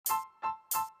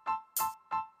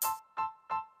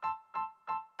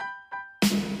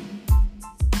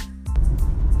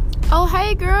Oh,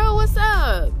 hey girl, what's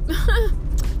up?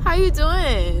 How you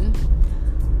doing?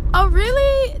 Oh,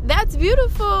 really? That's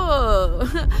beautiful.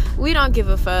 We don't give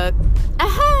a fuck.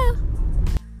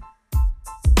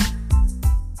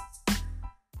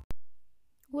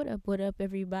 What up,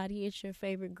 everybody? It's your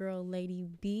favorite girl, Lady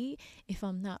B. If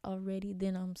I'm not already,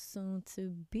 then I'm soon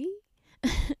to be.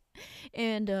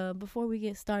 And before we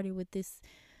get started with this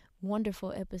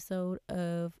wonderful episode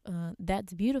of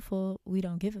That's Beautiful, We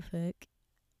Don't Give a Fuck,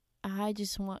 I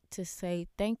just want to say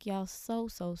thank y'all so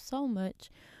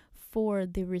much for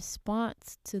the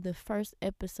response to the first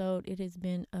episode. It has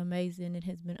been amazing. It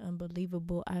has been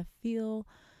unbelievable. I feel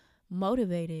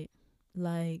motivated.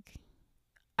 Like,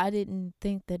 I didn't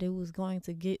think that it was going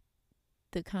to get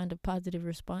the kind of positive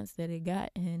response that it got,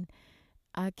 and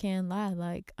I can't lie,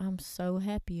 like, I'm so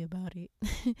happy about it.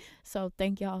 So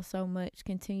thank y'all so much.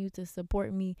 Continue to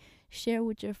support me. Share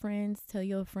with your friends. Tell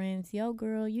your friends, yo,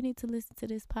 girl, you need to listen to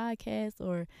this podcast.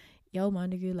 Or, yo, my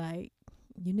nigga, like,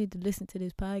 you need to listen to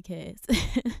this podcast.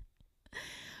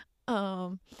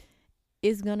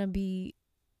 It's gonna be,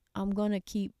 I'm gonna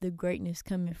keep the greatness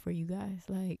coming for you guys.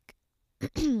 Like,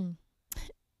 I'm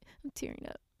tearing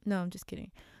up. No, I'm just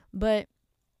kidding. But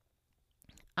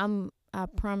I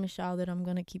promise y'all that I'm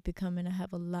going to keep it coming. I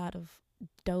have a lot of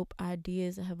dope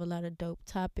ideas. I have a lot of dope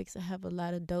topics. I have a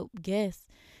lot of dope guests.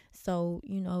 So,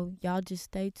 y'all just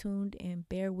stay tuned and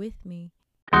bear with me.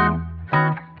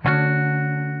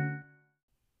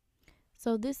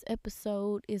 So this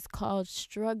episode is called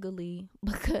Struggly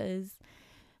because,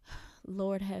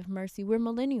 Lord have mercy, we're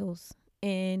millennials.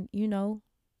 And,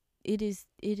 it is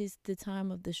the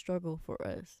time of the struggle for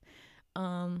us.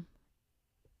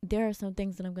 There are some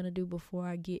things that I'm going to do before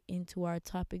I get into our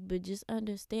topic, but just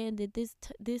understand that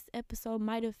this episode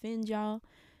might offend y'all,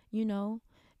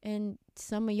 and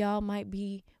some of y'all might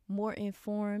be more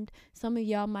informed. Some of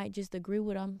y'all might just agree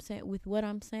with what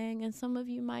I'm saying, and some of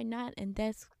you might not, and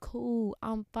that's cool.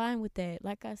 I'm fine with that.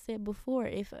 Like I said before,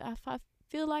 if I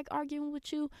feel like arguing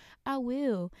with you, I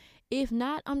will. If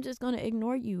not, I'm just going to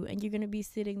ignore you, and you're going to be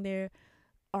sitting there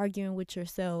arguing with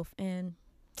yourself, and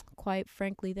quite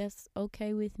frankly, that's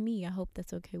okay with me. I hope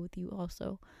that's okay with you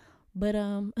also. But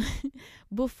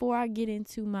before I get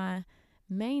into my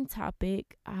main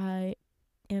topic, I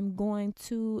am going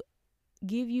to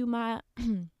give you my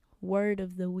word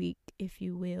of the week, if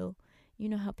you will. You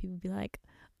know how people be like,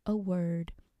 a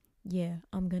word. Yeah,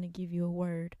 I'm going to give you a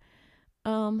word.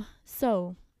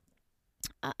 So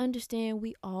I understand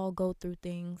we all go through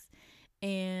things,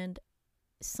 and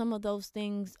some of those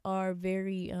things are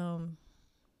very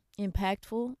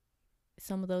impactful.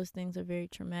 Some of those things are very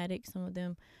traumatic. Some of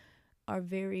them are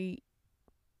very,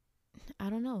 I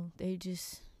don't know, they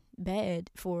just bad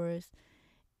for us.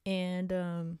 And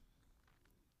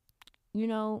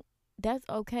that's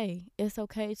okay. It's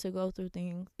okay to go through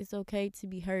things. It's okay to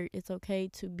be hurt. It's okay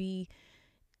to be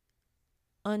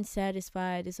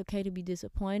unsatisfied. It's okay to be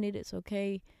disappointed. It's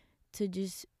okay to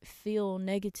just feel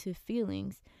negative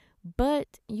feelings.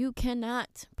 But you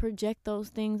cannot project those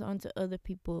things onto other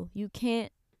people. You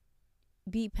can't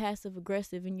be passive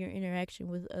aggressive in your interaction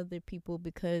with other people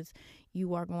because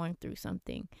you are going through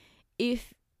something.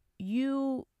 If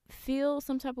you feel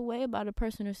some type of way about a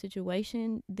person or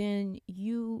situation, then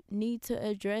you need to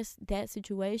address that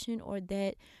situation or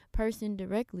that person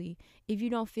directly. If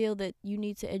you don't feel that you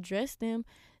need to address them,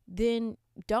 then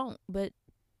don't. But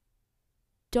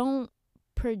don't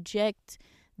project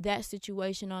that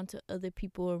situation onto other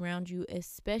people around you,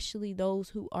 especially those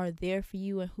who are there for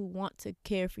you and who want to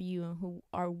care for you and who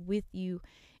are with you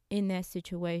in that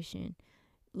situation.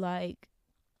 Like,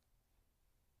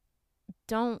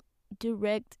 don't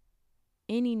direct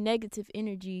any negative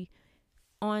energy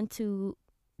onto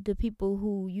the people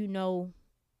who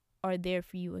are there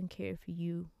for you and care for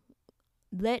you.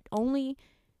 Let only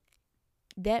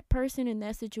that person in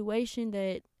that situation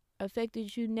that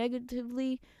affected you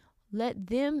negatively, let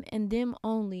them and them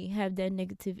only have that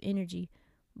negative energy,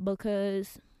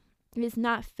 because it's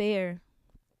not fair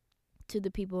to the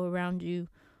people around you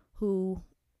who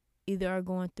either are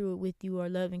going through it with you or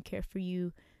love and care for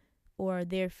you or are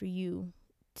there for you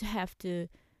to have to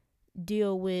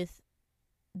deal with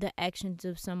the actions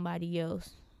of somebody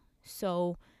else.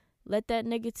 So let that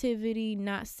negativity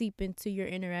not seep into your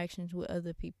interactions with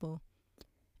other people.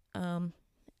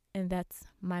 And that's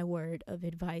my word of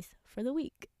advice for the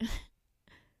week.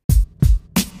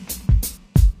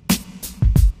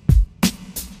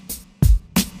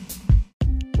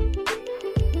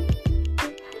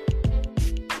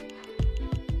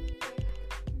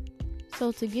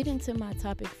 So to get into my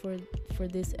topic for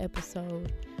this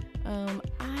episode,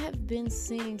 I have been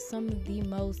seeing some of the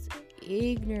most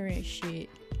ignorant shit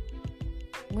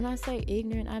when I say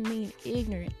ignorant, I mean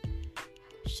ignorant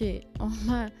shit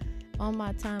on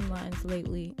my timelines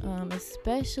lately,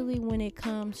 especially when it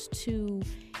comes to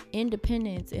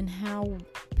independence and how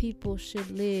people should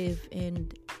live,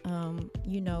 and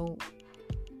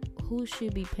who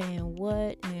should be paying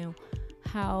what, and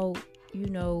how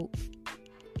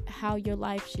how your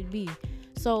life should be.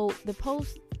 So the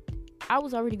post, I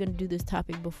was already going to do this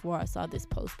topic before I saw this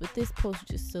post, but this post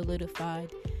just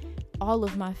solidified all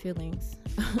of my feelings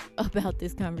about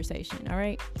this conversation. All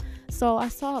right. So I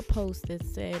saw a post that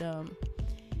said,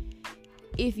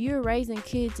 if you're raising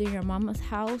kids in your mama's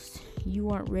house, you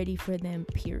aren't ready for them,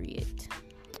 period.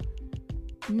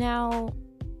 Now,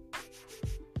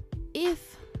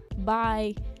 if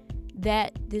by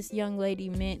that this young lady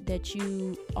meant that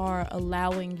you are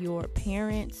allowing your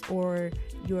parents or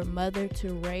your mother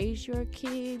to raise your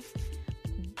kids,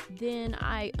 then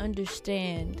I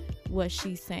understand what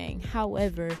she's saying.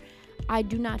 However, I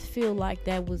do not feel like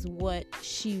that was what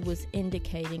she was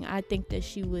indicating. I think that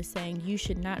she was saying you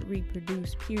should not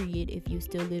reproduce, period, if you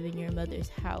still live in your mother's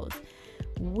house.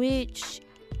 Which,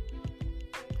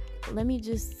 let me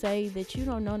just say that you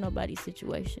don't know nobody's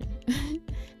situation.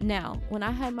 Now, when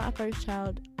I had my first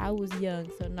child, I was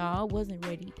young, so no, I wasn't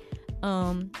ready.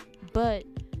 But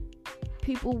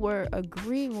people were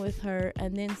agreeing with her,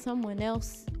 and then someone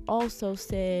else also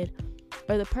said,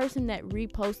 or the person that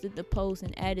reposted the post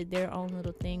and added their own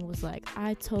little thing was like,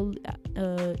 I totally,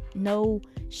 no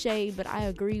shade, but I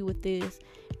agree with this.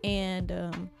 And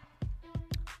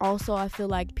also, I feel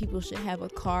like people should have a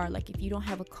car. Like, if you don't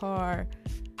have a car,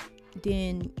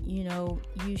 then,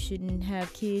 you shouldn't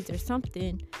have kids or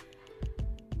something.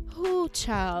 Oh,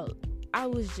 child. I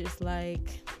was just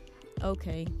like,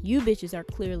 okay, you bitches are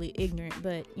clearly ignorant,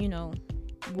 but,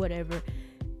 whatever.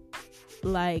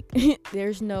 Like,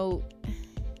 there's no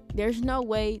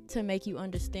way to make you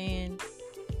understand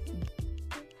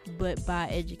but by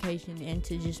education and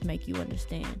to just make you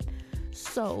understand.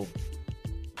 So,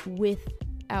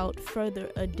 without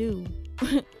further ado,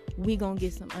 we gonna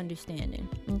get some understanding,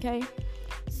 okay?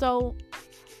 So,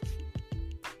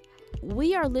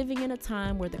 we are living in a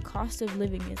time where the cost of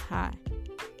living is high.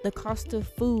 The cost of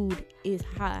food is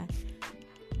high.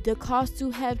 The cost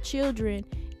to have children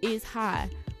is high.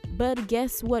 But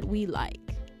guess what we like?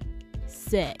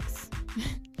 Sex.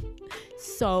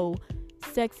 So,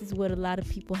 sex is what a lot of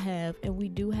people have, and we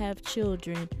do have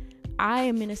children. I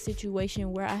am in a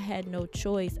situation where I had no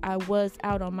choice. I was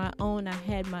out on my own. I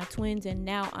had my twins, and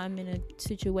now I'm in a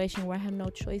situation where I have no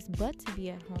choice but to be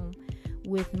at home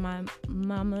with my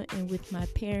mama and with my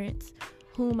parents,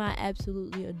 whom I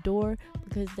absolutely adore,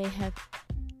 because they have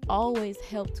always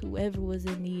helped whoever was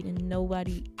in need, and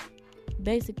nobody,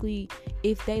 basically,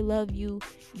 if they love you,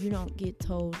 you don't get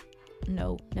told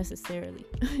no necessarily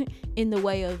in the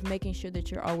way of making sure that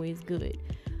you're always good.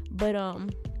 But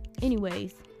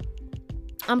anyways,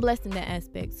 I'm blessed in that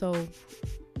aspect, so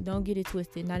don't get it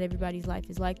twisted. Not everybody's life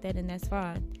is like that, and that's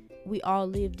fine. We all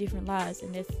live different lives,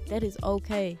 and that is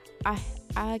okay.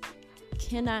 I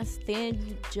cannot stand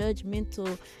you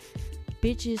judgmental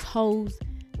bitches, hoes,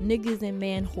 niggas, and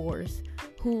man whores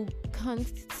who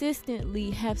consistently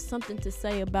have something to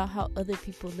say about how other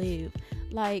people live.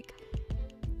 Like,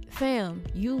 fam,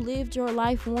 you lived your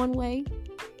life one way,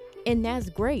 and that's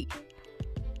great.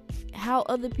 How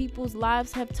other people's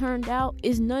lives have turned out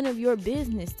is none of your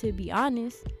business, to be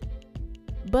honest.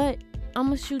 But I'm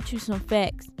gonna shoot you some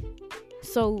facts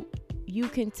so you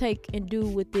can take and do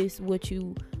with this what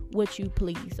you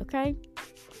please, okay?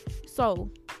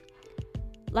 So,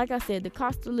 like I said, the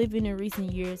cost of living in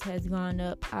recent years has gone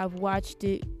up. I've watched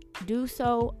it do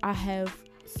so. I have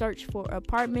searched for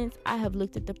apartments. I have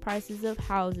looked at the prices of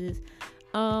houses.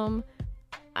 I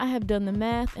have done the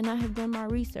math, and I have done my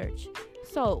research.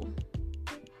 So,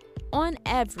 on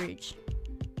average,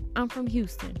 I'm from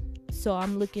Houston, so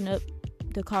I'm looking up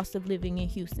the cost of living in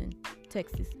Houston,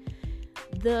 Texas.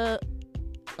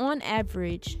 On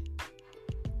average,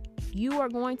 you are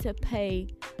going to pay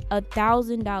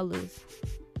 $1,000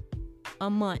 a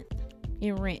month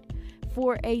in rent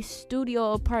for a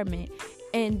studio apartment,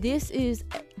 and the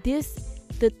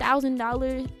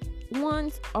 $1,000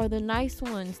 ones are the nice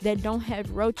ones that don't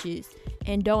have roaches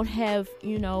and don't have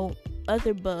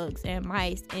other bugs and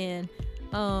mice, and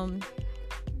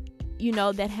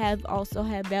that also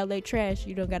have valet trash.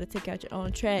 You don't got to take out your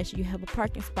own trash. You have a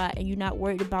parking spot, and you're not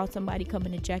worried about somebody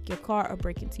coming to jack your car or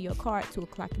break into your car at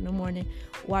 2:00 in the morning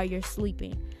while you're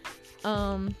sleeping.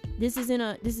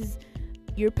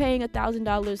 You're paying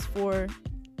 $1,000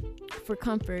 for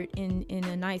comfort in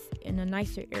a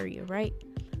nicer area, right?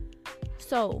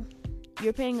 So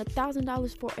You're paying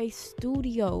 $1,000 for a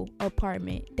studio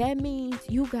apartment. That means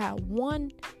you got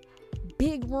one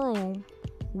big room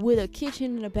with a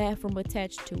kitchen and a bathroom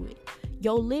attached to it.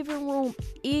 Your living room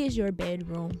is your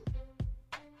bedroom.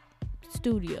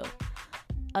 Studio,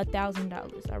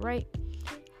 $1,000. All right.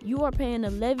 You are paying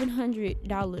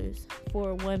 $1,100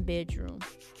 for a 1-bedroom,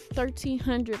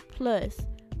 $1,300 plus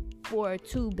for a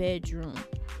 2-bedroom.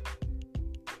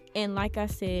 And like I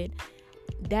said,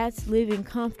 that's living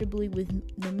comfortably with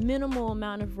the minimal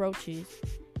amount of roaches.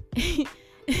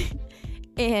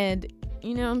 And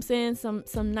you know what I'm saying,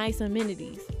 some nice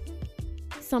amenities.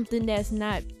 Something that's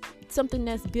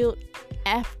built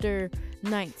after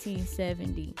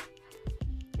 1970.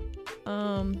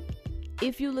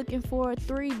 If you're looking for a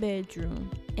 3-bedroom,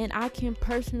 and I can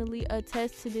personally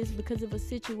attest to this because of a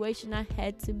situation I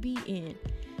had to be in,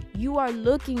 you are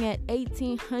looking at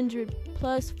 $1,800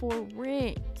 plus for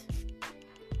rent.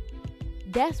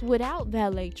 That's without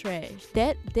valet trash.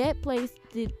 That place,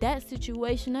 that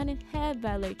situation, I didn't have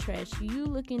valet trash. You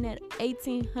looking at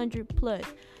 $1,800 plus.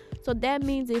 So that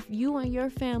means if you and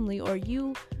your family, or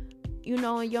you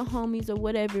know, and your homies or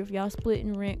whatever, if y'all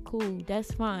splitting rent, cool,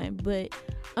 that's fine. But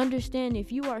understand,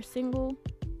 if you are single,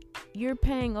 you're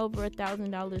paying over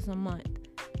 $1,000 a month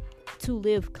to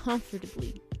live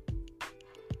comfortably.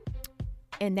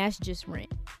 And that's just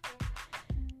rent.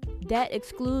 That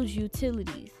excludes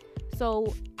utilities.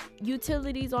 So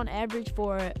utilities on average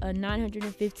for a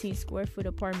 915 square foot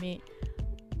apartment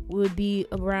would be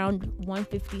around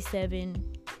 $157,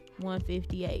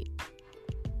 $158.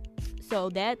 So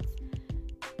that's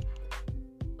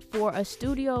for a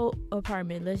studio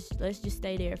apartment. Let's just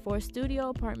stay there. For a studio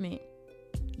apartment,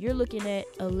 you're looking at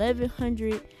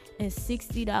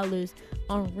 $1,160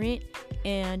 on rent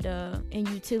and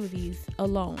utilities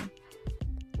alone.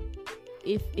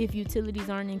 If utilities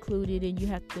aren't included and you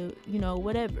have to,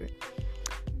 whatever.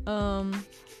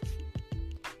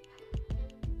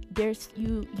 There's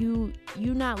you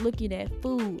not looking at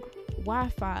food,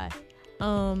 Wi-Fi,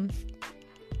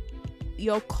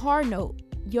 your car note,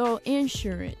 your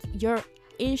insurance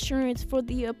for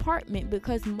the apartment,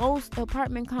 because most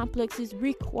apartment complexes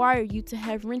require you to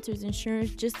have renter's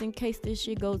insurance just in case this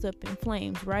shit goes up in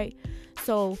flames, right?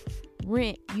 So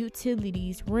rent,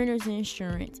 utilities, renter's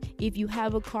insurance, if you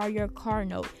have a car, your car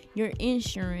note, your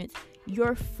insurance,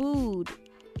 your food,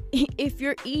 if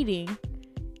you're eating,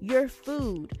 your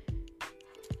food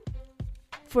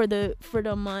for the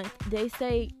month. They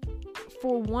say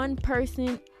for one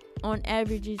person on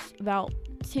average is about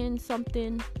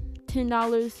 $10.97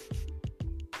 or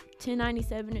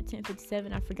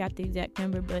 $10.57. I forgot the exact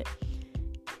number, but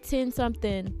 10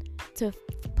 something to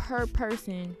per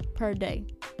person per day.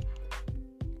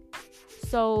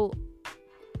 So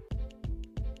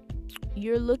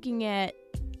you're looking at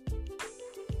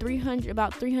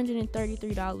about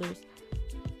 $333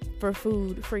 for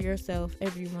food for yourself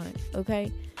every month.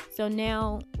 Okay, so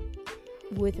now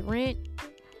with rent,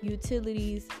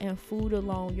 utilities, and food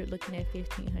alone, you're looking at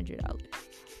 $1,500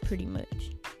 pretty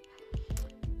much.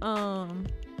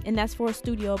 And that's for a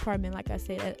studio apartment, like I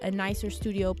said, a nicer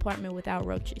studio apartment without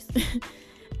roaches.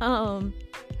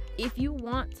 If you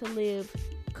want to live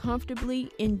comfortably,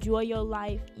 enjoy your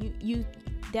life,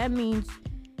 that means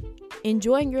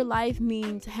enjoying your life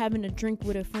means having a drink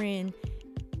with a friend,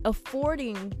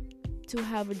 affording to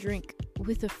have a drink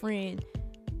with a friend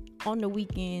on the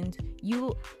weekends.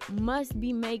 You must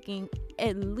be making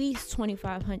at least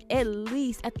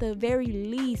 $2,500, at the very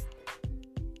least,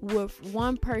 with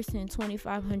one person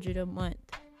 $2,500 a month.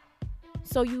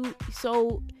 So you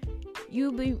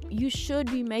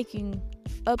should be making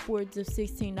upwards of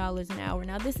 $16 an hour.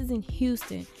 Now this is in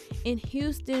Houston. In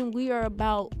Houston, we are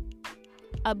about,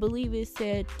 I believe it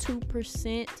said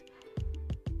 2%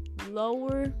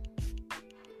 lower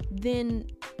than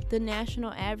the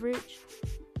national average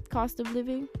cost of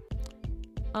living.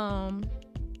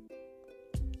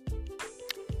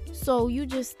 So you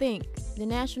just think the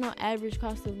national average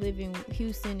cost of living,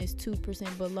 Houston is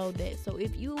 2% below that. So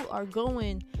if you are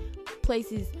going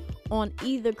places on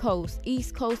either coast,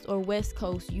 East Coast or West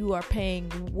Coast, you are paying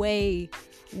way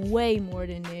more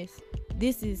than this.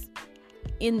 This is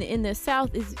in the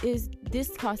South is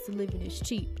this cost of living is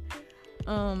cheap.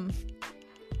 But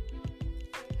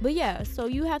yeah, so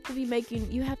you have to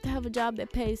have a job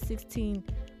that pays 16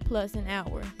 plus an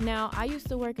hour. Now, I used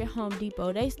to work at Home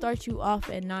Depot. They start you off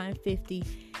at $9.50,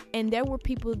 and there were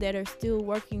people that are still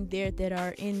working there that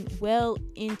are well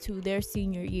into their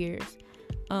senior years.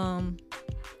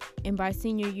 And by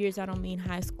senior years, I don't mean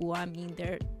high school. I mean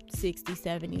they're 60,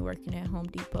 70 working at Home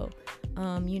Depot.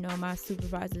 My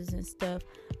supervisors and stuff.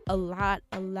 a lot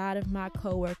of my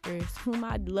coworkers, whom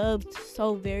I loved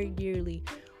so very dearly,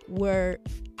 were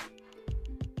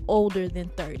older than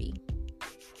 30.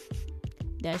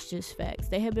 That's just facts.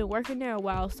 They have been working there a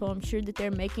while, so I'm sure that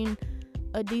they're making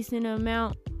a decent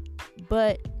amount,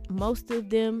 but most of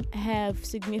them have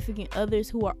significant others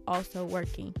who are also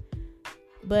working.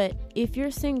 But if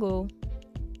you're single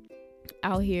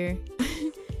out here,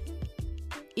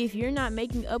 if you're not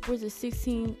making upwards of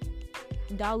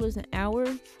 $16 an hour,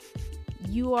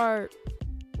 you are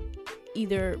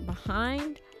either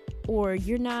behind, or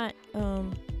you're not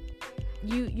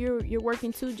you're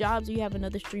working 2 jobs, or you have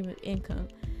another stream of income.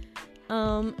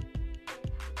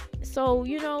 So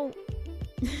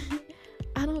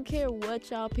I don't care what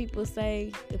y'all people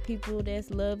say, the people that's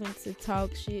loving to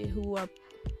talk shit, who are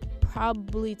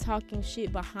probably talking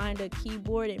shit behind a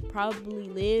keyboard and probably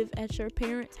live at your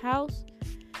parents' house.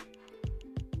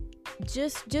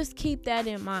 Just keep that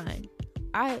in mind.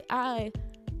 I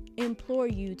implore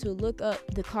you to look up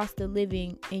the cost of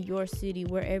living in your city,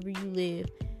 wherever you live,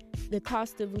 the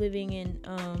cost of living, and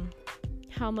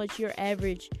how much your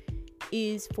average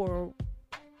is for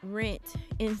rent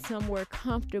in somewhere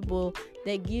comfortable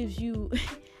that gives you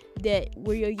that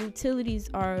where your utilities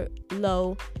are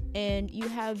low and you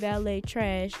have valet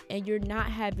trash, and you're not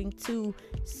having to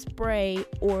spray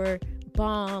or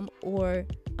bomb or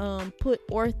put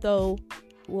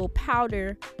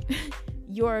powder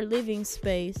your living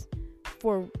space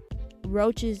for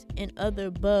roaches and other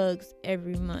bugs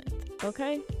every month.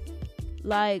 Okay,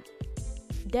 like,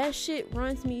 that shit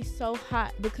runs me so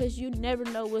hot, because you never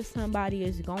know what somebody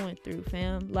is going through,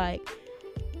 fam. Like,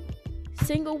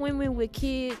 single women with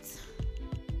kids,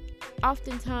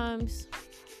 oftentimes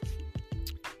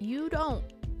you don't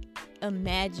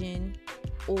imagine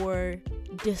or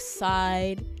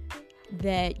decide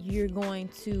that you're going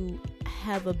to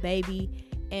have a baby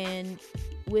and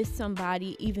with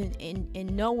somebody, even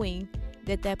in knowing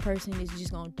that person is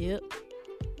just gonna dip.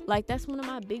 Like, that's one of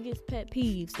my biggest pet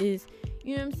peeves is,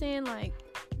 you know what I'm saying? Like,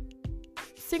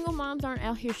 single moms aren't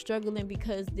out here struggling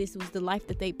because this was the life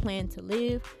that they planned to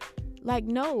live. Like,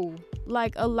 no.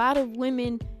 Like, a lot of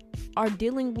women are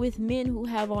dealing with men who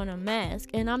have on a mask,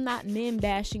 and I'm not men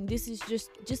bashing. This is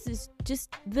just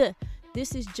the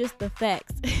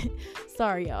facts.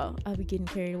 Sorry, y'all. I'll be getting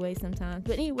carried away sometimes.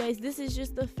 But anyways, this is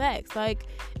just the facts. Like,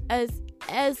 as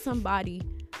somebody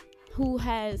who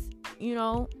has,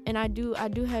 and I do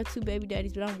have 2 baby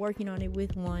daddies, but I'm working on it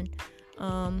with one.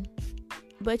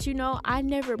 But I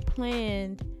never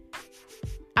planned.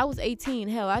 I was 18.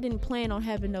 Hell, I didn't plan on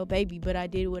having no baby, but I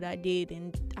did what I did,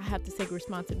 and I have to take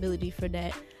responsibility for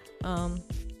that.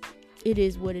 It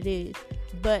is what it is.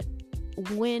 But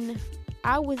when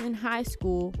I was in high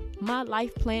school, my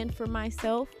life plan for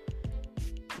myself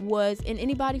was, and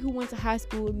anybody who went to high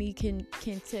school with me can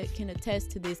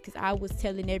attest to this, because I was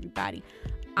telling everybody,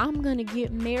 I'm gonna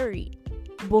get married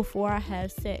before I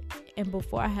have sex and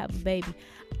before I have a baby.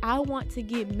 I want to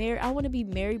get married. I want to be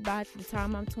married by the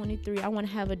time I'm 23. I want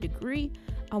to have a degree.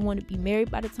 I want to be married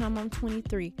by the time I'm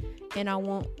 23, and I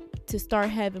want to start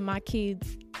having my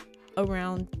kids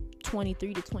around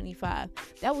 23 to 25.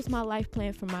 That was my life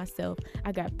plan for myself.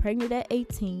 I got pregnant at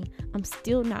 18. I'm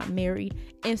still not married,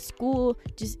 and school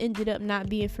just ended up not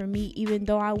being for me, even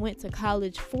though I went to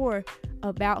college for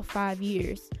about 5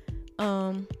 years.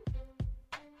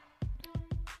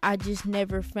 I just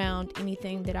never found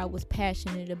anything that I was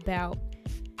passionate about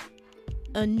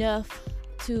enough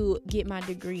to get my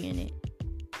degree in it.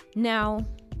 Now,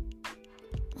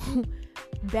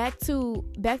 back to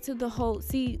the whole,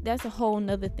 see, that's a whole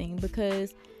nother thing,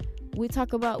 because we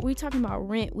talking about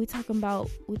rent, we talking about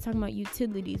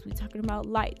utilities, we talking about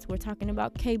lights, we're talking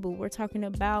about cable, we're talking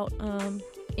about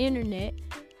internet,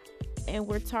 and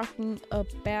we're talking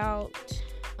about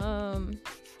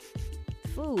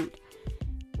food.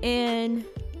 And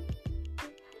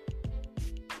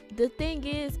the thing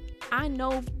is, I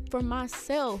know for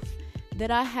myself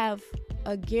that I have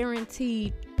a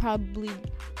guaranteed probably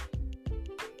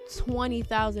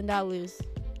 $20,000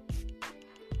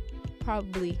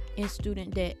 probably in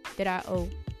student debt that I owe,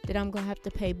 that I'm gonna have to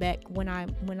pay back when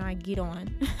I get on.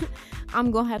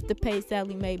 I'm gonna have to pay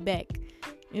Sally Mae back.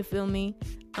 You feel me?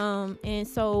 And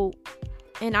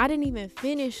I didn't even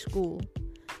finish school.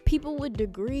 People with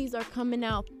degrees are coming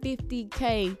out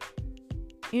 $50K. You know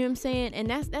what I'm saying? And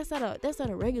that's at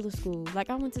a regular school. Like,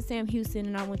 I went to Sam Houston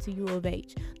and I went to U of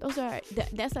H.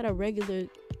 That's at a regular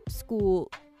school,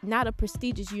 not a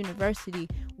prestigious university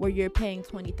where you're paying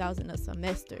 $20,000 a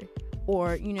semester,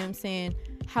 or, you know what I'm saying,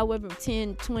 however,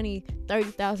 10, 20,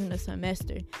 30,000 a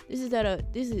semester.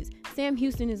 Sam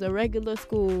Houston is a regular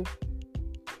school.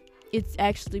 It's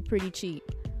actually pretty cheap.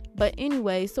 But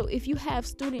anyway, so if you have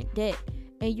student debt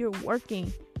and you're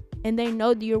working and they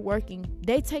know that you're working,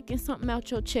 they taking something out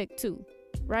your check too,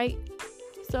 right?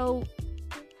 So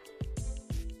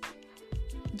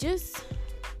this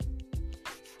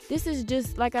is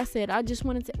just, like I said, I just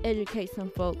wanted to educate some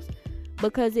folks,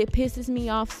 because it pisses me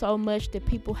off so much that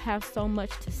people have so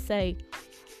much to say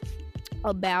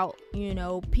about,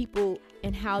 people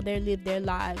and how they live their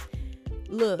lives.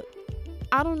 Look,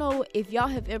 I don't know if y'all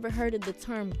have ever heard of the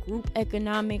term group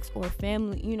economics or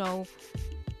family,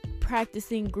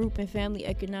 practicing group and family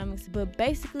economics, but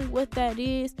basically what that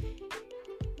is,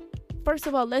 first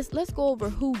of all, let's go over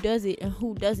who does it and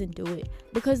who doesn't do it,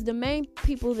 because the main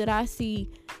people that I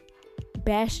see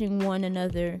bashing one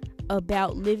another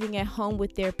about living at home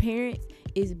with their parents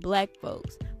is black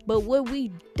folks. But what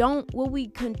we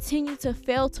continue to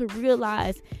fail to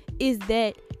realize is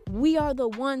that we are the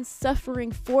ones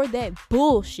suffering for that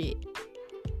bullshit.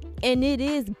 And it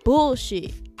is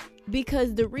bullshit,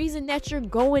 because the reason that you're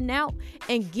going out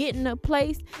and getting a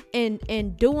place and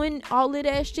doing all of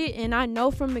that shit, and I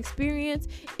know from experience,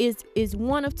 is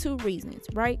one of two reasons,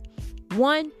 right?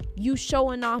 One, you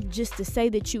showing off just to say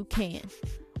that you can.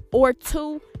 Or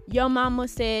two, your mama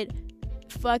said,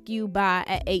 fuck you, bye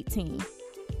at 18.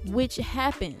 Which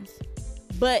happens.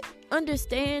 But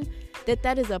understand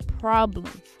that is a problem.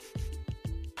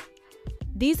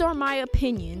 These are my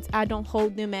opinions. I don't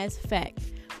hold them as fact.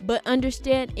 But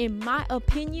understand, in my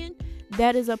opinion,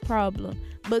 that is a problem.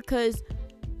 Because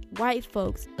white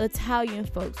folks, Italian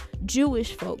folks,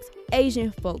 Jewish folks,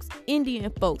 Asian folks, Indian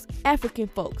folks, African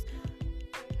folks,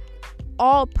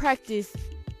 all practice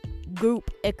group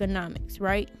economics,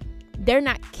 right? They're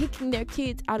not kicking their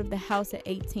kids out of the house at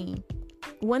 18.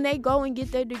 When they go and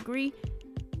get their degree,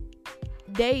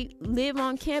 they live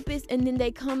on campus and then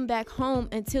they come back home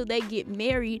until they get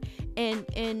married and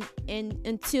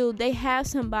until they have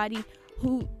somebody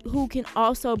who can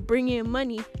also bring in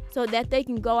money so that they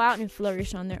can go out and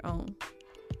flourish on their own.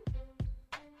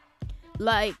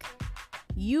 Like,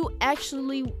 you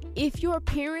actually, if your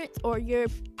parents or your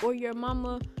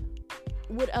mama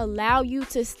would allow you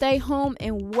to stay home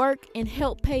and work and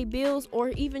help pay bills, or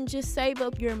even just save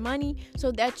up your money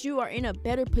so that you are in a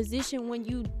better position when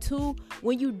you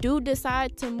do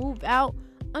decide to move out,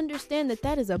 understand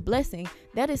that is a blessing.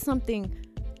 That is something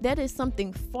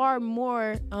far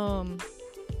more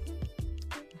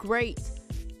great.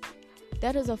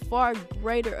 That is a far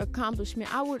greater accomplishment.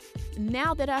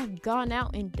 Now that I've gone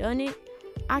out and done it,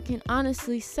 I can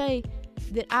honestly say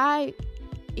that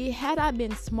had I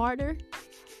been smarter,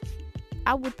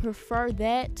 I would prefer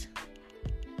that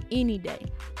any day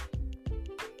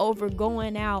over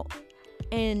going out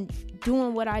and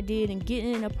doing what I did and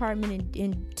getting an apartment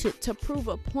and to prove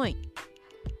a point.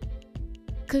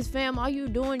 Cause fam, all you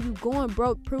doing, you going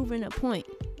broke proving a point.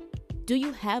 Do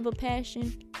you have a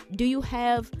passion? Do you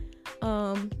have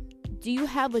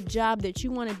a job that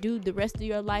you want to do the rest of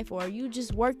your life, or are you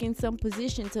just working some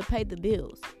position to pay the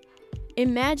bills?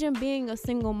 Imagine being a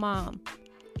single mom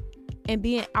and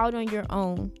being out on your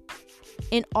own,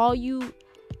 and all you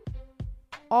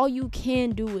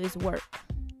can do is work.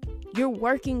 You're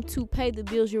working to pay the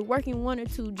bills. You're working one or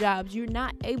two jobs. You're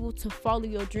not able to follow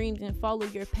your dreams and follow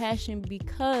your passion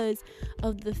because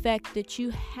of the fact that you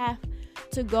have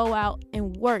to go out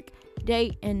and work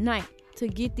day and night to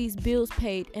get these bills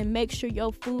paid and make sure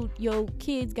your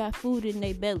kids got food in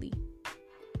their belly.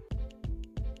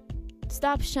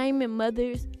 Stop shaming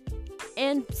mothers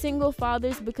and single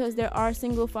fathers, because there are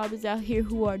single fathers out here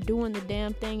who are doing the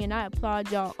damn thing, and I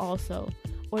applaud y'all also.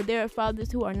 Or there are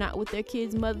fathers who are not with their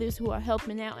kids' mothers who are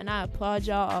helping out, and I applaud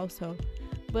y'all also.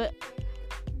 But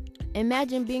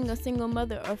imagine being a single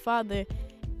mother or father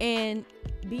and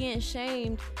being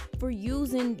shamed for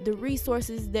using the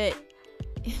resources that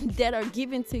are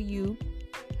given to you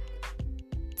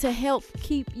to help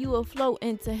keep you afloat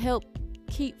and to help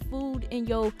keep food in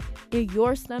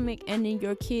your stomach and in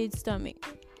your kid's stomach.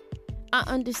 I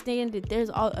understand that there's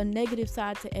a negative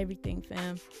side to everything,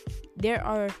 fam. There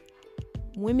are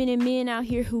women and men out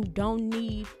here who don't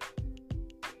need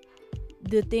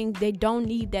the thing. They don't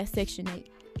need that Section 8.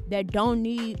 That don't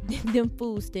need them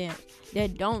food stamps.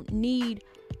 That don't need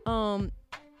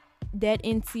that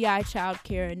NCI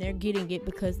childcare, and they're getting it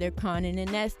because they're conning,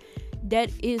 and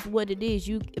that is what it is.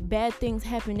 Bad things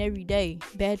happen every day.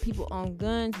 Bad people own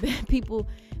guns. Bad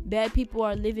people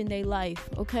are living their life.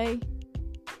 Okay,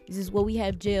 this is what we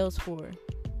have jails for.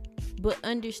 But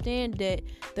understand that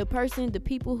the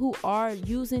people who are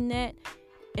using that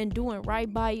and doing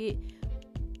right by it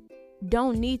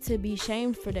don't need to be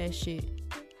shamed for that shit.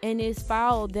 And it's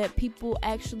foul that people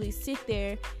actually sit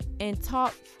there and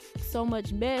talk so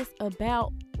much mess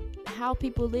about how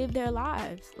people live their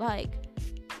lives. Like,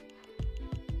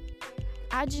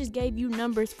 I just gave you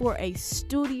numbers for a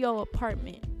studio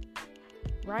apartment,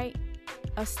 right?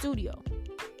 A studio.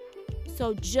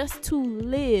 So just to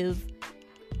live,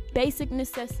 basic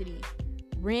necessities,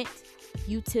 rent,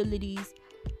 utilities,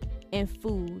 and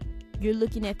food, you're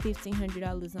looking at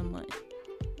 $1,500 a month.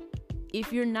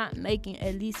 If you're not making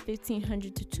at least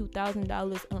 $1,500 to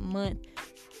 $2,000 a month,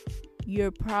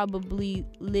 you're probably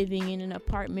living in an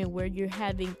apartment where you're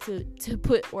having to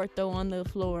put ortho on the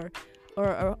floor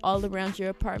or all around your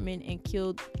apartment and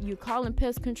you're calling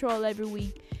pest control every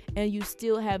week, and you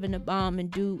still having to bomb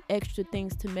and do extra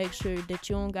things to make sure that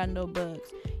you don't got no bugs.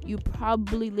 You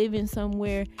probably living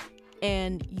somewhere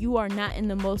and you are not in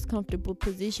the most comfortable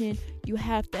position. You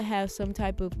have to have some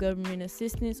type of government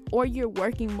assistance, or you're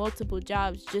working multiple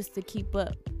jobs just to keep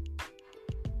up.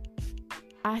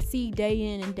 I see day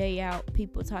in and day out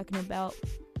people talking about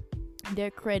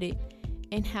their credit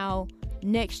and how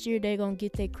next year they gonna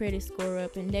get their credit score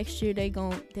up, and next year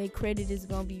their credit is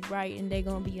gonna be right, and they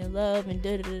gonna be in love, and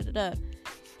da da da da.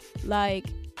 Like,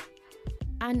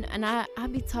 I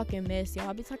be talking mess, y'all.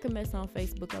 I be talking mess on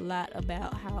Facebook a lot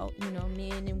about how, you know,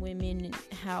 men and women and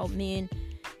how men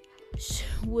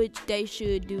which they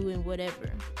should do and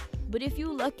whatever. But if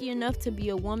you lucky enough to be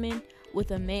a woman with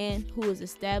a man who is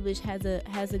established, has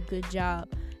a good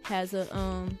job, has a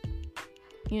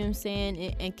you know what I'm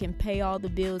saying, and can pay all the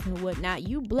bills and whatnot,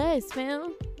 you blessed,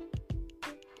 fam.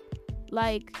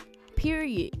 Like,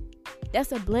 period.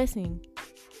 That's a blessing.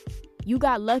 You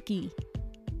got lucky.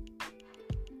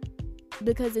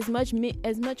 Because as much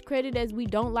credit as we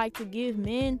don't like to give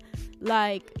men,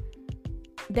 like,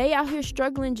 they out here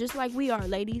struggling just like we are,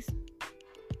 ladies.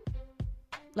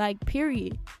 Like,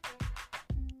 period.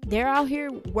 They're out here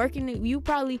working.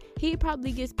 He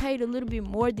probably gets paid a little bit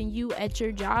more than you at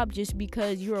your job just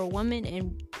because you're a woman,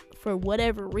 and for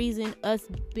whatever reason, us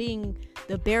being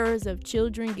the bearers of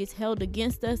children gets held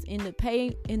against us in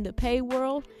the pay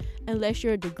world. Unless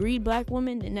you're a degreed black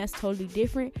woman, then that's totally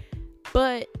different.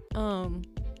 But you know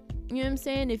what I'm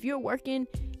saying? If y'all working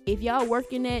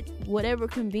at whatever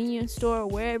convenience store or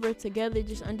wherever together,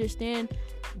 just understand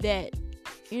that,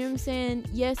 you know what I'm saying,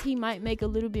 yes, he might make a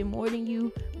little bit more than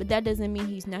you, but that doesn't mean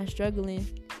he's not struggling.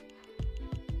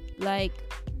 Like,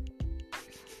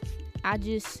 I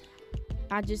just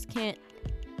can't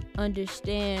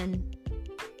understand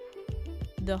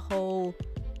the whole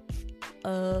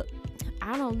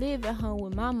I don't live at home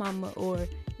with my mama, or, you know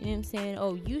what I'm saying,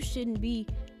 oh, you shouldn't be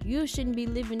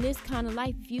living this kind of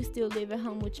life if you still live at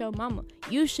home with your mama.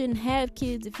 You shouldn't have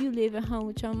kids if you live at home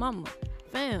with your mama.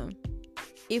 Fam,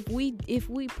 if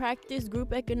we practice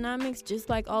group economics just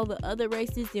like all the other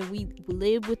races, and we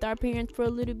lived with our parents for a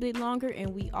little bit longer,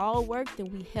 and we all worked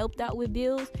and we helped out with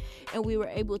bills, and we were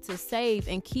able to save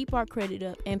and keep our credit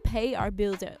up and pay our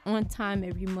bills on time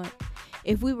every month.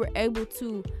 If we were able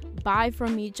to buy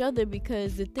from each other,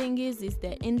 because the thing is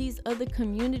that in these other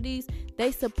communities,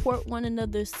 they support one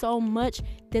another so much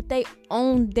that they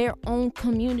own their own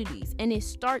communities, and it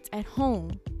starts at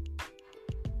home.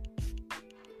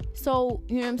 So,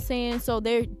 you know what I'm saying? So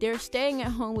they're staying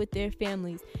at home with their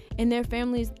families, and their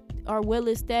families are well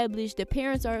established. The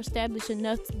parents are established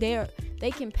enough they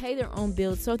can pay their own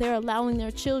bills. So they're allowing their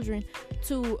children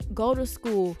to go to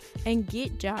school and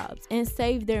get jobs and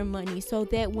save their money, so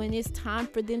that when it's time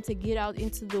for them to get out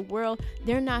into the world,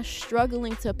 they're not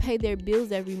struggling to pay their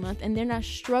bills every month, and they're not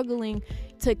struggling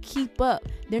to keep up.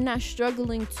 They're not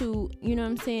struggling to, you know what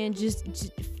I'm saying,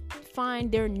 just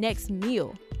find their next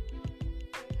meal.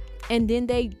 And then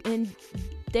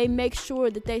they make sure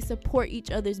that they support each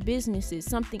other's businesses.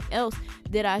 Something else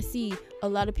that I see a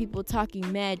lot of people talking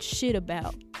mad shit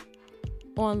about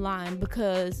online,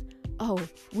 because, oh,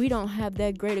 we don't have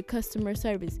that great a customer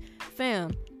service.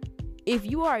 Fam, if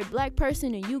you are a black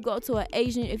person and you go to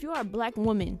if you are a black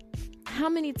woman, how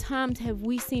many times have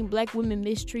we seen black women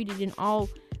mistreated in all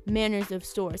manners of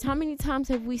stores? How many times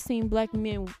have we seen black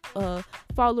men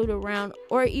followed around,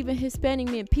 or even Hispanic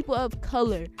men, people of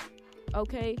color,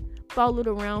 okay, followed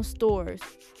around stores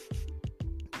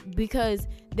because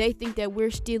they think that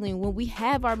we're stealing when we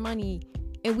have our money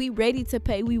and we ready to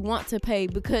pay? We want to pay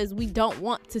because we don't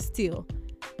want to steal,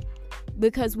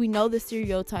 because we know the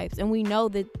stereotypes, and we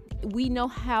know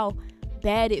how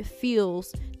bad it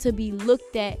feels to be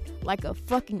looked at like a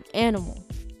fucking animal,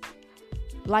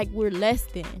 like we're less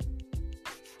than.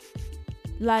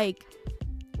 Like,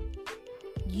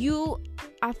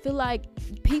 I feel like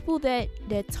people that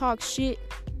talk shit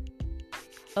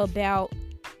about,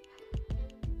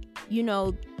 you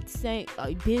know, saying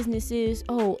businesses,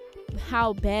 oh,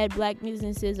 how bad black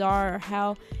businesses are, or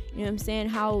how, You know what I'm saying?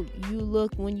 How you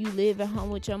look when you live at home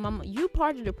with your mama. You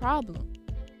part of the problem.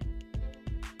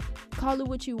 Call it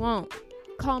what you want.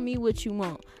 Call me what you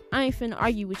want. I ain't finna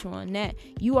argue with you on that.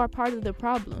 You are part of the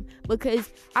problem, because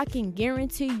I can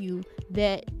guarantee you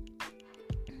that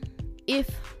if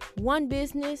one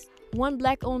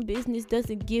black owned business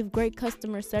doesn't give great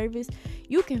customer service,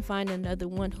 you can find another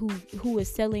one who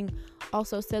is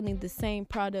also selling the same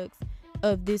products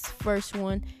of this first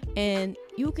one, and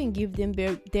you can give them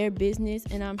their business,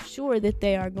 and I'm sure that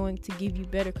they are going to give you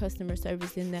better customer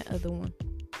service than that other one.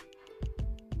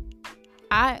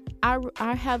 I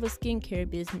have a skincare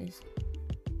business.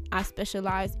 I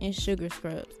specialize in sugar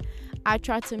scrubs. I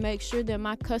try to make sure that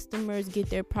my customers get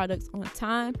their products on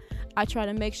time. I try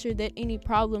to make sure that any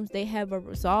problems they have are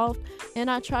resolved. And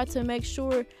I try to make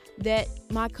sure that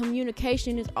my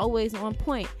communication is always on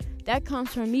point. That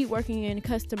comes from me working in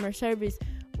customer service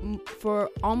for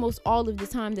almost all of the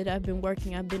time that I've been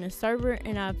working. I've been a server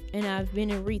and I've been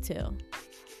in retail.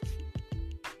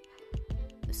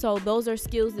 So those are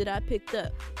skills that I picked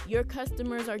up. Your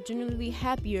customers are generally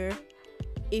happier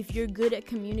if you're good at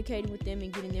communicating with them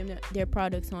and getting them their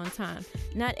products on time.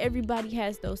 Not everybody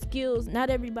has those skills.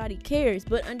 Not everybody cares,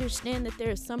 but understand that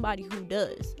there is somebody who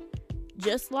does.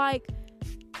 Just like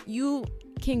you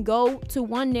can go to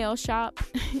one nail shop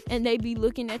and they be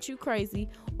looking at you crazy,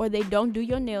 or they don't do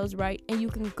your nails right, and you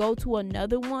can go to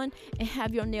another one and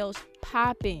have your nails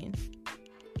popping,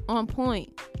 on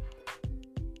point,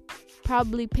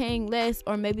 probably paying less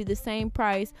or maybe the same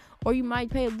price, or you might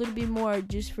pay a little bit more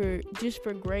just for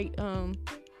great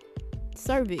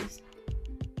service.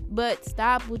 But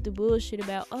stop with the bullshit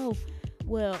about, oh,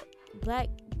 well, black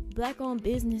owned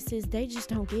businesses, they just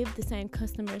don't give the same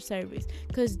customer service.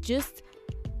 Because just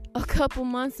a couple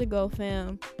months ago,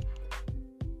 fam,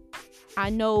 I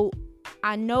know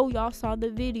y'all saw the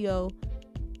video,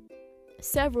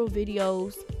 several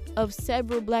videos of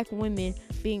several black women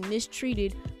being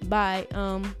mistreated by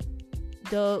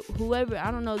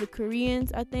the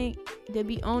Koreans, I think, that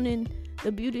be owning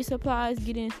the beauty supplies,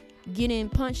 getting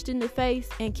punched in the face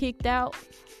and kicked out,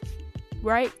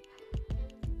 right?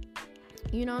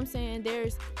 You know what I'm saying?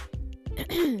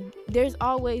 There's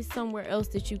always somewhere else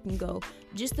that you can go.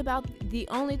 Just about the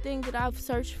only thing that I've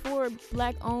searched for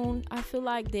black owned, I feel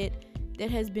like that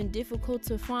has been difficult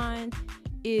to find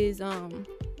is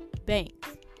banks.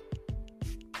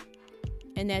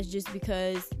 And that's just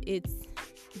because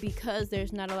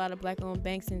there's not a lot of black owned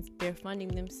banks and they're funding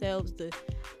themselves.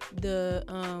 The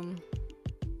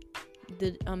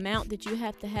amount that you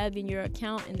have to have in your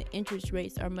account and the interest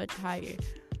rates are much higher.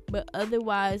 But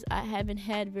otherwise, I haven't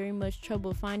had very much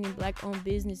trouble finding black owned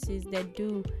businesses that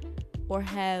do or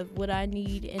have what I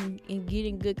need and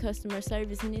getting good customer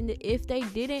service. And if they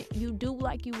didn't, you do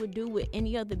like you would do with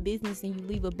any other business, and you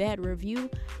leave a bad review,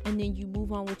 and then you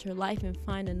move on with your life and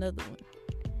find another one.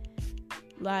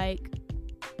 Like,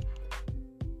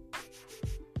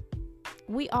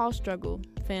 we all struggle,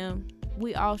 fam.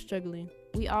 We all struggling.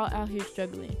 We all out here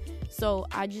struggling. So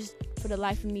I just, for the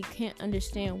life of me, can't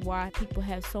understand why people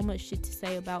have so much shit to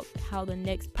say about how the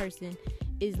next person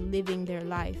is living their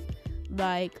life.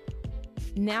 Like,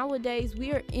 nowadays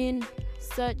we are in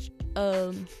such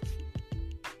a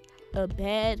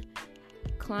bad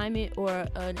climate, or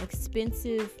an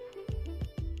expensive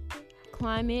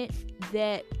climate,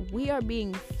 that we are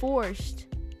being forced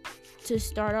to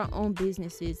start our own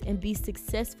businesses and be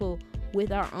successful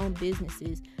with our own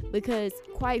businesses, because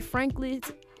quite frankly,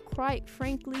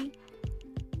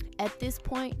 at this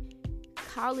point,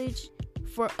 college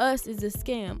for us is a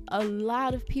scam. A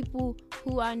lot of people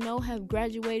who I know have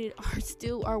graduated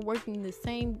are working the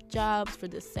same jobs for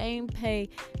the same pay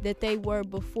that they were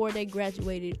before they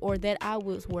graduated, or that I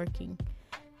was working.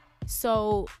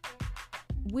 So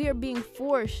we are being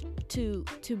forced to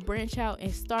branch out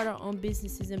and start our own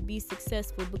businesses and be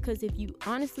successful, because if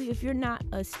you're not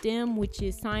a STEM, which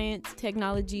is science,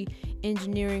 technology,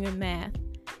 engineering, and math,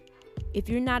 if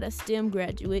you're not a STEM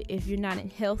graduate, if you're not in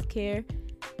healthcare,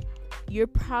 you're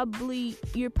probably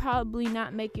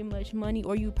not making much money,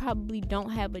 or you probably don't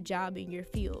have a job in your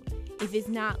field. If it's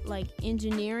not like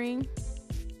engineering,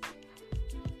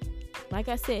 like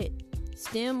I said,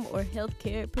 STEM or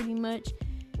healthcare,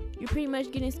 you're pretty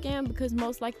much getting scammed, because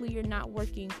most likely you're not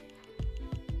working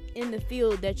in the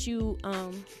field that you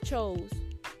chose,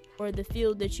 or the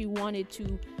field that you wanted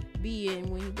to be in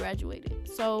when you graduated.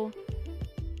 So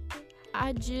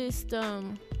I just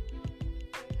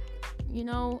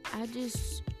I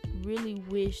just really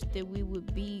wish that we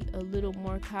would be a little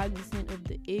more cognizant of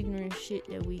the ignorant shit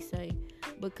that we say,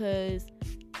 because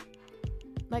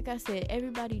like I said,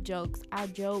 everybody jokes. I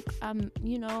joke. I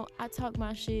talk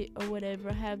my shit or whatever.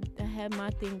 I have my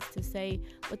things to say,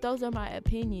 but those are my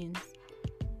opinions.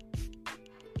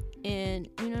 And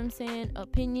you know what I'm saying?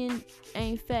 Opinion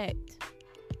ain't fact.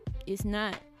 It's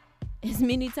not. As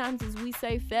many times as we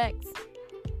say facts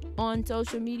on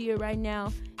social media right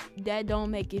now, that don't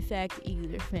make it fact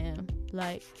either, fam.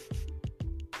 Like,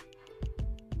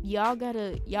 y'all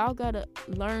gotta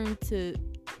learn to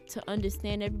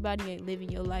understand everybody ain't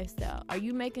living your lifestyle. Are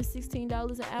you making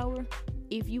 $16 an hour?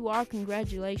 If you are,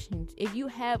 congratulations. If you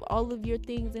have all of your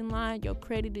things in line, your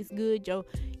credit is good,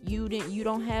 you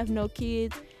don't have no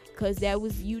kids because that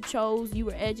was you chose, you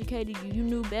were educated, you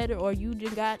knew better, or you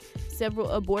just got several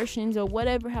abortions or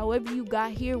whatever, however you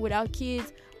got here without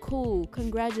kids, cool,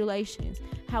 congratulations.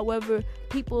 However,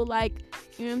 people like,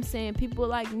 you know what I'm saying, people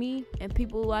like me and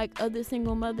people like other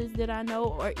single mothers that I know,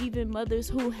 or even mothers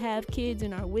who have kids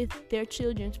and are with their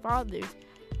children's fathers,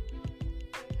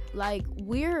 like,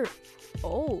 we're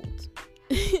old.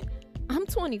 I'm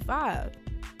 25.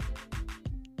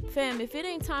 Fam, if it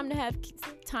ain't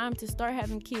time to start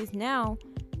having kids now,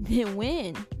 then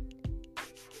when?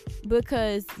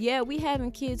 Because we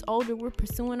having kids older, we're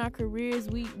pursuing our careers,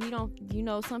 we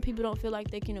don't, some people don't feel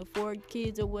like they can afford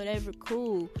kids or whatever,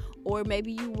 cool. Or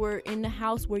maybe you were in the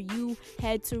house where you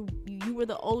were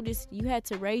the oldest, you had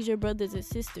to raise your brothers and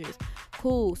sisters,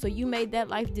 cool. So you made that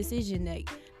life decision that,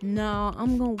 no,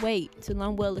 I'm gonna wait till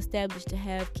I'm well established to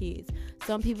have kids.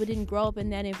 Some people didn't grow up in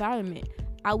that environment.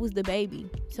 I was the baby,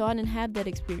 so I didn't have that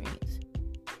experience.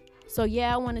 So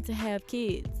I wanted to have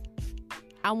kids.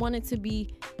 I wanted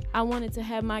to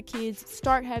have my kids,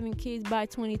 start having kids by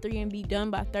 23 and be done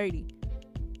by 30.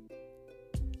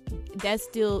 That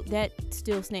still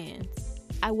stands.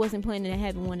 I wasn't planning on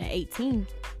having one at 18.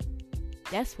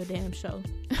 That's for damn sure.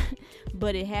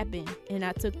 But it happened, and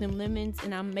I took them lemons,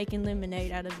 and I'm making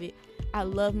lemonade out of it. I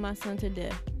love my son to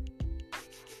death.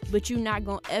 But you're not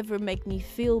gonna ever make me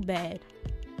feel bad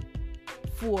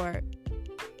for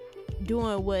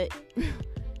doing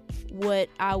what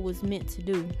I was meant to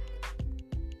do,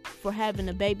 for having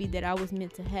a baby that I was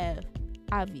meant to have,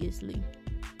 obviously.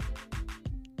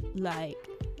 Like,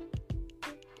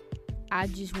 I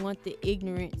just want the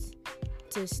ignorance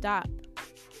to stop.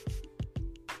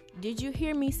 Did you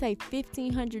hear me say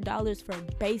 $1,500 for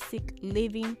basic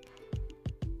living?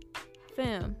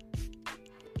 Fam,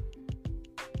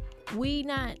 we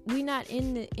not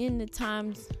in the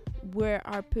times where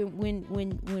when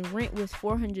rent was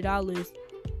 $400, you know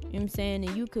what I'm saying,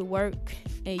 and you could work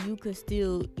and you could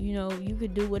still, you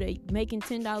could do making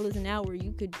 $10 an hour,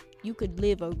 you could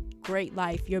live a great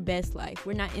life, your best life.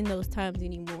 We're not in those times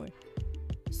anymore.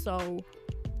 So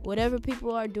whatever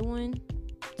people are doing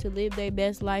to live their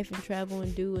best life and travel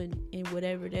and do and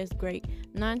whatever, that's great.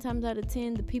 9 times out of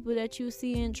 10, the people that you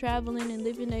see in traveling and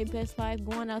living their best life,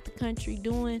 going out the country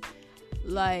doing,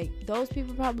 like, those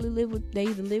people probably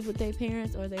either live with their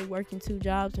parents, or they work in 2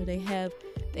 jobs, or they have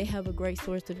a great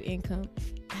source of income.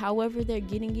 However they're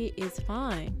getting it is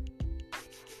fine.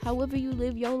 However you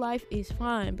live your life is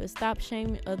fine, but stop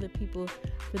shaming other people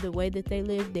for the way that they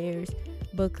live theirs,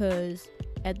 because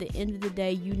at the end of the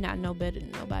day, you not know better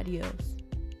than nobody else.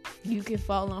 You can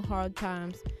fall on hard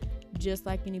times just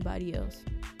like anybody else.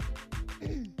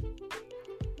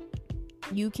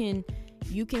 You can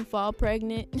fall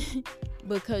pregnant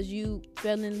because you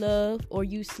fell in love, or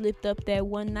you slipped up that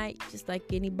one night just like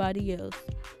anybody else.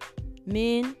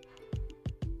 Men,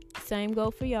 same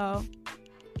go for y'all.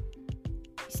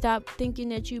 Stop thinking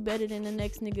that you better than the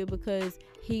next nigga because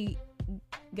he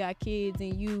got kids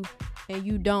and you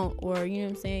don't, or you know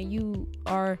what I'm saying, you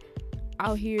are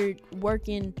out here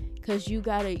working because you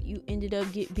ended up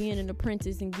being an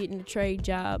apprentice and getting a trade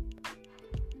job,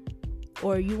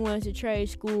 or you went to trade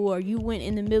school, or you went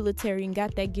in the military and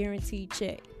got that guaranteed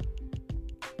check.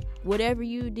 Whatever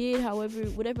you did,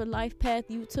 whatever life path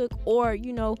you took, or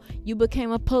you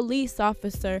became a police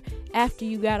officer after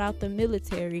you got out the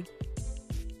military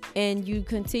and you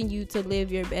continue to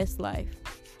live your best life.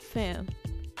 Fam,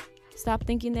 stop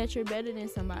thinking that you're better than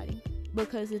somebody,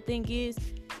 because the thing is,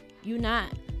 you're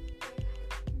not.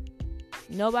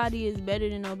 Nobody is better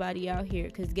than nobody out here,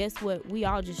 because guess what? We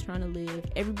all just trying to live.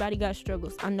 Everybody got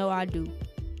struggles. I know I do.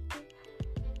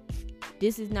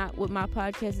 This is not what my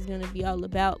podcast is going to be all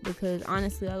about, because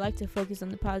honestly, I like to focus on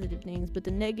the positive things, but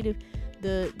the negative,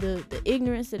 the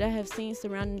ignorance that I have seen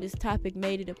surrounding this topic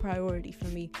made it a priority for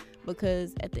me,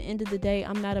 because at the end of the day,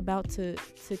 I'm not about to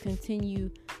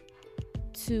continue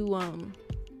to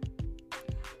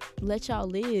let y'all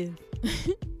live.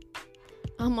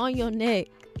 I'm on your neck,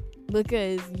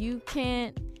 because you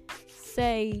can't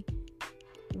say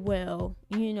well,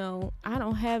 I didn't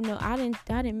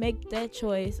make that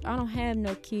choice. I don't have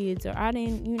no kids, or I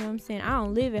didn't, you know what I'm saying? I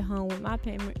don't live at home with my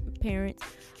parents.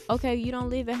 Okay, you don't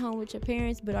live at home with your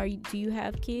parents, but do you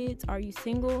have kids? Are you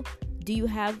single? Do you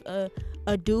have a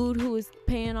dude who is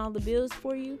paying all the bills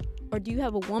for you? Or do you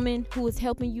have a woman who is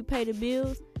helping you pay the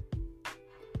bills?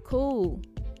 Cool.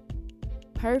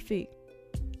 Perfect.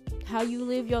 How you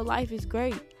live your life is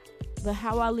great, but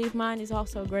how I live mine is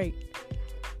also great.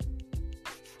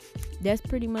 That's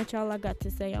pretty much all I got to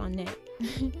say on that.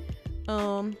 You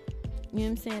know what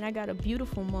I'm saying? I got a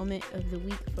beautiful moment of the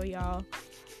week for y'all.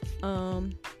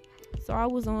 So I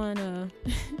was on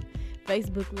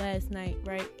Facebook last night,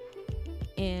 right?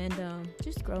 And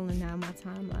just scrolling down my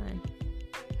timeline,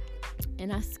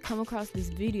 and I come across this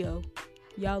video.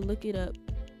 Y'all look it up.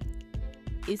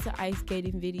 It's an ice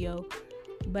skating video,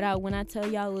 but when I tell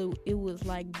y'all it was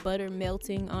like butter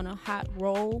melting on a hot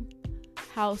roll,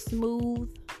 how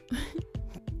smooth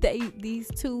these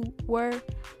two were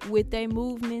with their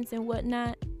movements and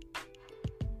whatnot.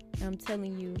 I'm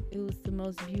telling you, it was the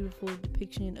most beautiful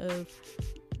depiction of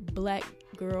black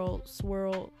girl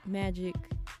swirl magic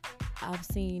I've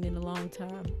seen in a long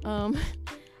time.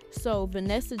 So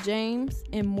Vanessa James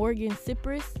and Morgan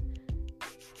Cypress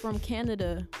from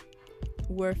Canada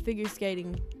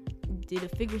did a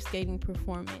figure skating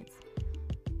performance,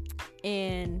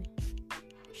 and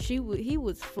he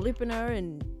was flipping her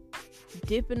and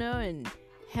dipping her and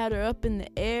had her up in the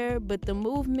air, but the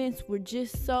movements were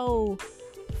just so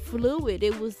fluid.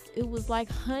 It was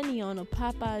like honey on a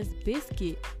Popeye's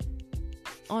biscuit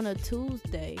on a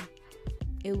Tuesday.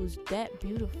 It was that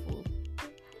beautiful.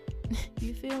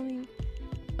 You feel me?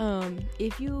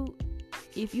 If you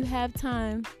have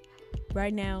time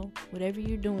right now, whatever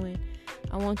you're doing,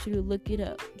 I want you to look it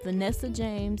up. Vanessa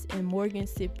James and Morgan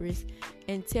Cypress,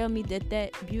 and tell me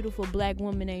that beautiful black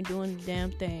woman ain't doing the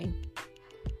damn thing.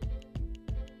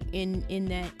 In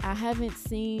that, I haven't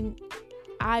seen.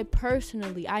 I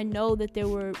know that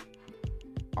there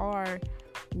are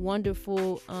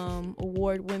wonderful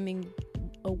award-winning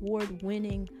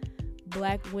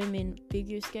black women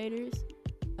figure skaters.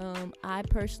 I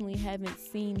personally haven't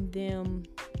seen them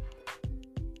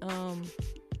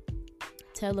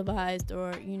televised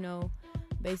or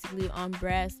basically on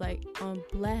blast.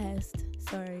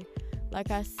 Like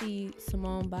I see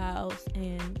Simone Biles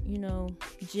and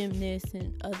gymnasts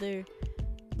and other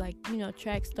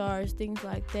track stars, things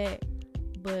like that.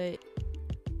 But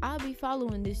I'll be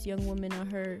following this young woman on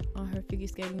her figure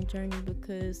skating journey,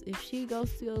 because if she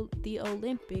goes to the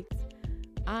Olympics,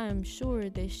 I am sure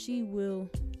that she will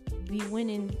be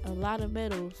winning a lot of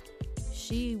medals.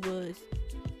 She was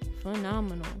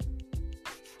phenomenal.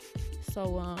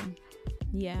 So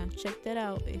yeah, check that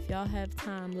out if y'all have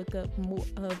time. Look up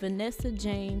Vanessa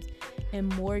James and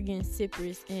Morgan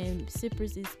Cypress, and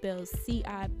Cypress is spelled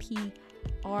Cypres.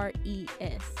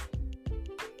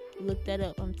 Look that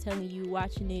up. I'm telling you,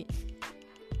 watching it,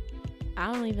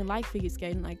 I don't even like figure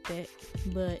skating like that,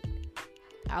 but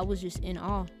I was just in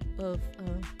awe of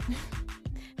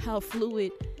how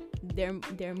fluid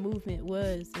their movement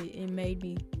was. It made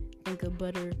me think of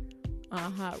butter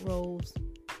on hot rolls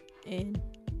and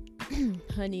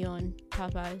honey on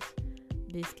Popeye's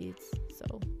biscuits.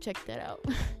 So check that out.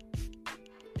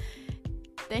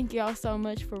 Thank y'all so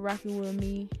much for rocking with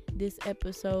me this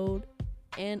episode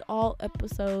and all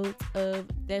episodes of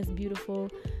That's Beautiful,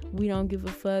 We Don't Give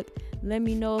a Fuck. Let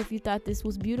me know if you thought this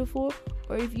was beautiful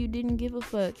or if you didn't give a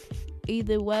fuck.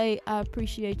 Either way, I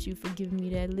appreciate you for giving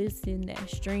me that listen, that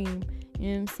stream. You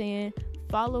know what I'm saying?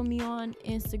 Follow me on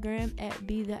Instagram at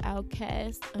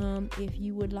BeTheOutcast. If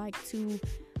you would like to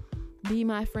be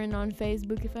my friend on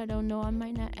Facebook. If I don't know, I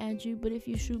might not add you, but if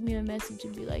you shoot me a message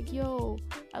and be like, yo,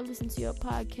 I listen to your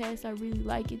podcast, I really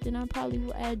like it, then I probably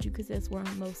will add you, because that's where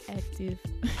I'm most active.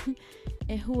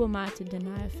 And who am I to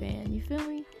deny a fan? You feel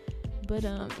me? But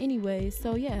anyways,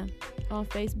 so yeah, on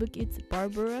Facebook it's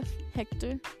Barbara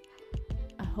Hector.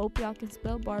 I hope y'all can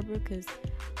spell Barbara, because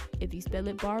if you spell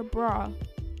it Barbara,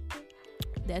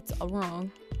 that's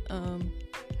wrong. And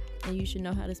you should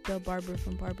know how to spell Barbara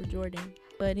from Barbara Jordan.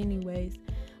 But anyways,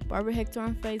 Barbara Hector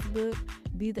on Facebook,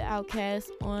 Be The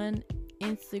Outcast on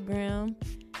Instagram,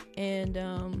 and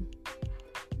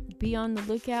be on the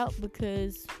lookout,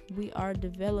 because we are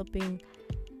developing,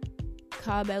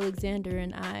 Cobb Alexander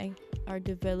and I are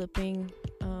developing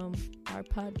our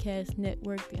podcast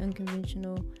network, the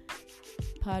Unconventional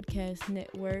Podcast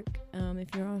Network.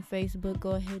 If you're on Facebook,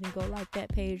 go ahead and go like that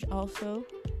page also.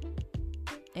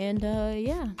 And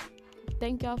yeah,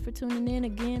 thank y'all for tuning in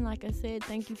again. Like I said,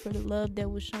 thank you for the love that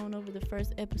was shown over the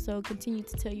first episode. Continue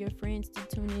to tell your friends to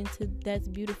tune in to That's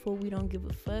Beautiful, We Don't Give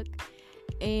a Fuck.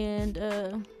 And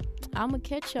I'ma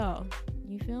catch y'all.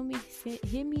 You feel me?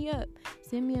 Hit me up.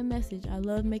 Send me a message. I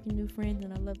love making new friends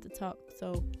and I love to talk.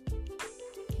 So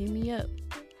hit me up.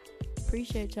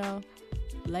 Appreciate y'all.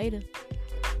 Later.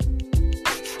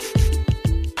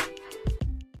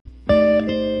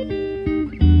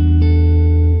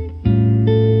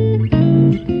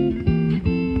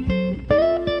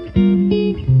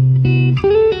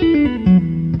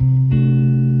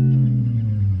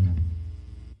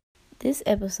 This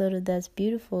episode of That's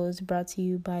Beautiful is brought to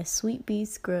you by Sweet Bee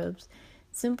Scrubs,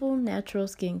 simple natural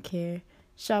skincare.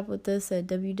 Shop with us at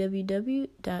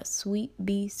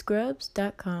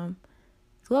www.sweetbeescrubs.com.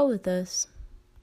 Glow with us.